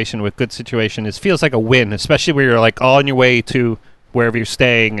bad situation with good situation. It feels like a win, especially where you're like all on your way to wherever you're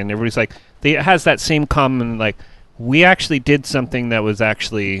staying, and everybody's like, it has that same common, like, we actually did something that was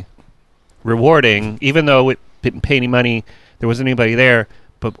actually rewarding, even though it didn't pay any money, there wasn't anybody there,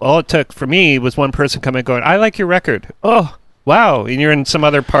 but all it took for me was one person coming and going, I like your record. Oh, wow. And you're in some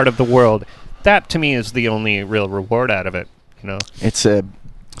other part of the world. That, to me, is the only real reward out of it, It's a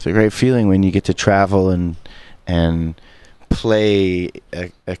great feeling when you get to travel and play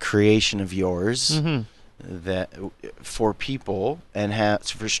a creation of yours Mm-hmm. that for people and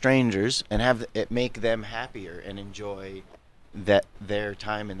for strangers, and have it make them happier and enjoy their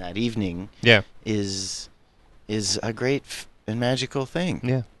time in that evening. Yeah. is a great and magical thing.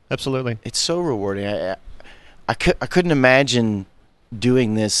 Yeah, absolutely. It's so rewarding. I couldn't imagine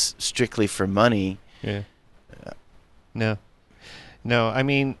doing this strictly for money. Yeah. No. I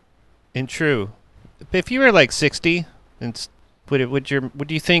mean, in true, if you were like 60, would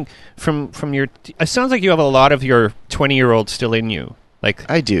you think from your? It sounds like you have a lot of your 20-year-old still in you. Like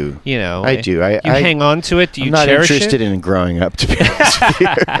I do. I do. You hang on to it. Do you I'm not cherish interested it? in growing up, to be honest with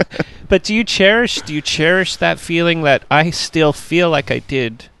you. But do you cherish that feeling that I still feel like I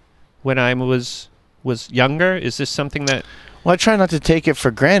did when I was younger? Is this something that? Well, I try not to take it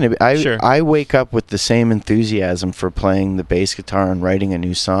for granted. Sure. I wake up with the same enthusiasm for playing the bass guitar and writing a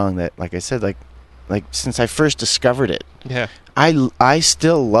new song that, like I said, like since I first discovered it. Yeah. I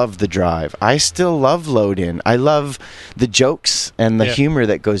still love the drive. I still love load in. I love the jokes and the Yeah. humor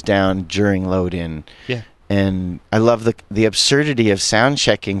that goes down during load in. Yeah. And I love the absurdity of sound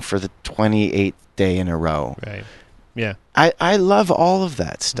checking for the 28th day in a row. Right. Yeah. I love all of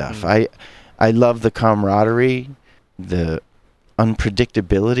that stuff. I love the camaraderie, the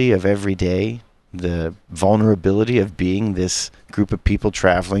unpredictability of every day. the vulnerability of being this group of people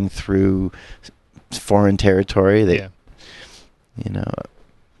traveling through foreign territory that, Yeah. you know,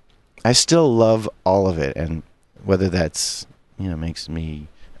 I still love all of it. And whether that's, you know, makes me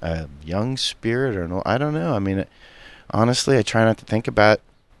a young spirit or no, I don't know. I mean, honestly, I try not to think about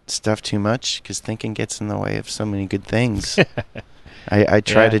stuff too much because thinking gets in the way of so many good things. I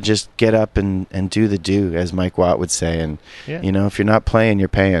try Yeah. to just get up and do the do, as Mike Watt would say. And, Yeah. you know, if you're not playing, you're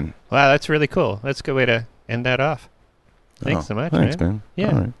paying. Wow, that's really cool. That's a good way to end that off. Thanks so much, Thanks, man. man. Yeah.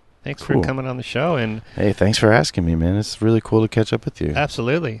 All right. Thanks Cool. for coming on the show, and Hey, thanks for asking me, man. It's really cool to catch up with you.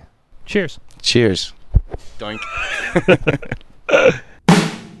 absolutely. Cheers. Cheers. Doink.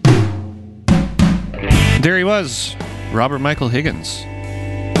 There he was, Robert Michael Higgins.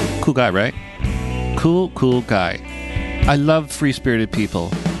 Cool guy, right? Cool guy. I love free-spirited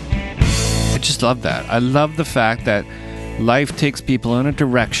people. I just love that. I love the fact that life takes people in a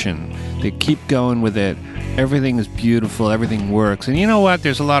direction. They keep going with it. Everything is beautiful. Everything works. And you know what?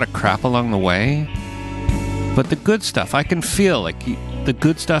 There's a lot of crap along the way. But the good stuff, I can feel like the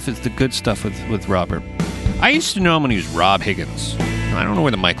good stuff is the good stuff with Robert. I used to know him when he was Rob Higgins. I don't know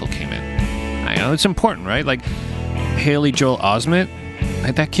where the Michael came in. I know it's important, right? Like Haley Joel Osment,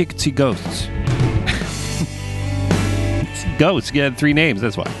 like that kid could see ghosts. Ghosts. He had 3 names.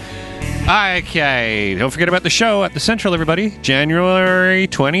 That's why. Okay. Don't forget about the show at the Central, everybody. January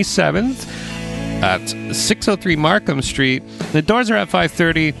 27th at 603 Markham Street. The doors are at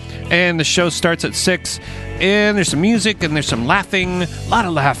 5:30, and the show starts at 6. And there's some music, and there's some laughing. A lot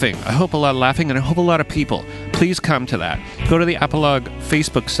of laughing. I hope a lot of laughing, and I hope a lot of people. Please come to that. Go to the Apolog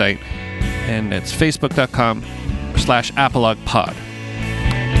Facebook site, and it's facebook.com/ApologPod.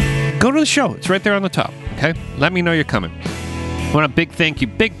 Go to the show. It's right there on the top, okay? Let me know you're coming. I want a big thank you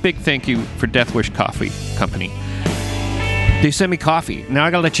for Death Wish Coffee Company. They sent me coffee. Now I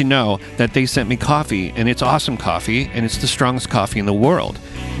gotta let you know that they sent me coffee, and it's awesome coffee, and it's the strongest coffee in the world.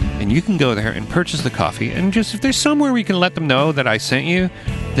 And you can go there and purchase the coffee, and just if there's somewhere we can let them know that I sent you,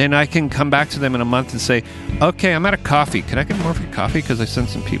 then I can come back to them in a month and say, okay, I'm out of coffee. Can I get more for your coffee? Because I sent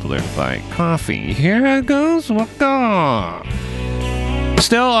some people there to buy coffee. Here it goes.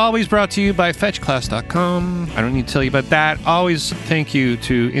 Still always brought to you by FetchClass.com. I don't need to tell you about that. Always thank you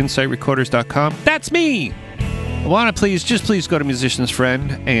to InsightRecorders.com. That's me! I want to please go to Musician's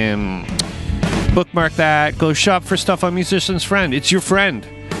Friend and bookmark that. Go shop for stuff on Musician's Friend. It's your friend.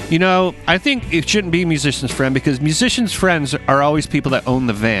 You know, I think it shouldn't be Musician's Friend because Musician's Friends are always people that own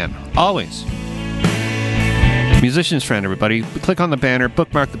the van. Always. Musician's Friend, everybody. Click on the banner,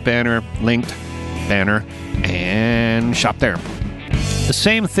 bookmark the banner, linked banner, and shop there. The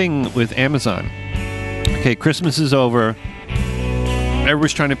same thing with Amazon. Okay, Christmas is over.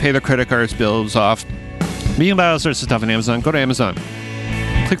 Everyone's trying to pay their credit cards bills off. You can buy all sorts of stuff on Amazon. Go to Amazon.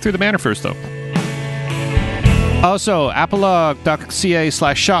 Click through the banner first, though. Also,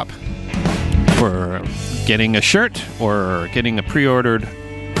 apolog.ca/shop for getting a shirt or getting a pre-ordered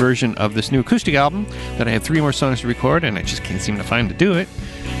version of this new acoustic album that I have 3 more songs to record, and I just can't seem to find to do it.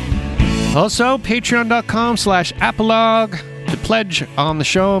 Also, patreon.com/apolog to pledge on the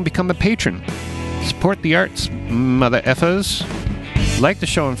show and become a patron. Support the arts, mother effers. Like the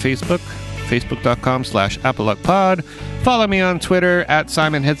show on Facebook, facebook.com/apologpod. Follow me on Twitter at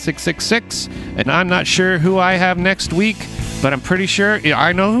SimonHead666. And I'm not sure who I have next week, but I'm pretty sure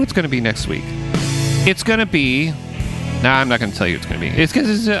I know who it's going to be next week. It's going to be... Nah, I'm not going to tell you who it's going to be. It's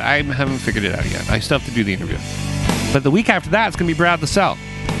because I haven't figured it out yet. I still have to do the interview. But the week after that, it's going to be Brad LaSalle.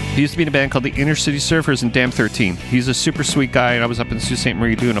 He used to be in a band called the Inner City Surfers and Dam 13. He's a super sweet guy, and I was up in Sault Ste.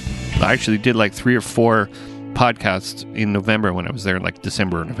 Marie I actually did like 3 or 4 podcasts in November when I was there, like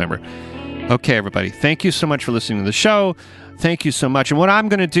December or November. Okay, everybody. Thank you so much for listening to the show. Thank you so much. And what I'm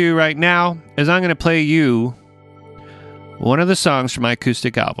going to do right now is I'm going to play you one of the songs from my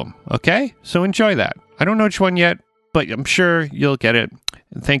acoustic album. Okay? So enjoy that. I don't know which one yet, but I'm sure you'll get it.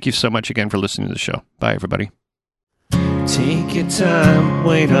 And thank you so much again for listening to the show. Bye, everybody. Take your time,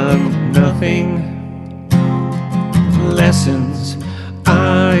 wait on nothing. Lessons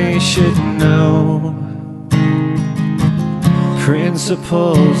I should know.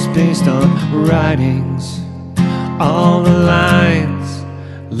 Principles based on writings. All the lines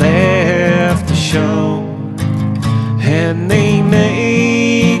left to show. And they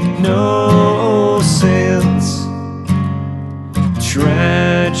make no sense.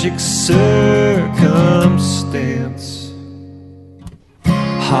 Tragic circumstance.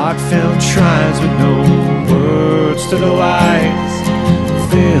 Heartfelt tries with no words to the wise,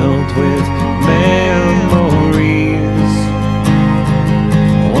 filled with memories.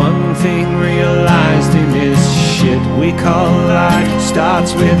 One thing realized in this shit we call life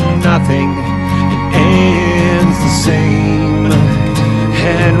starts with nothing ends the same,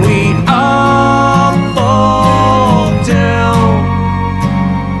 and we all fall down.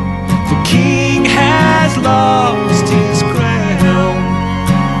 The king has lost his crown,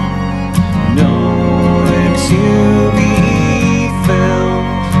 nowhere to be found,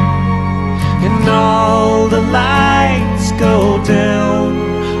 and all the lights go down.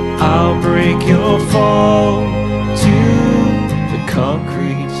 I'll break your fall.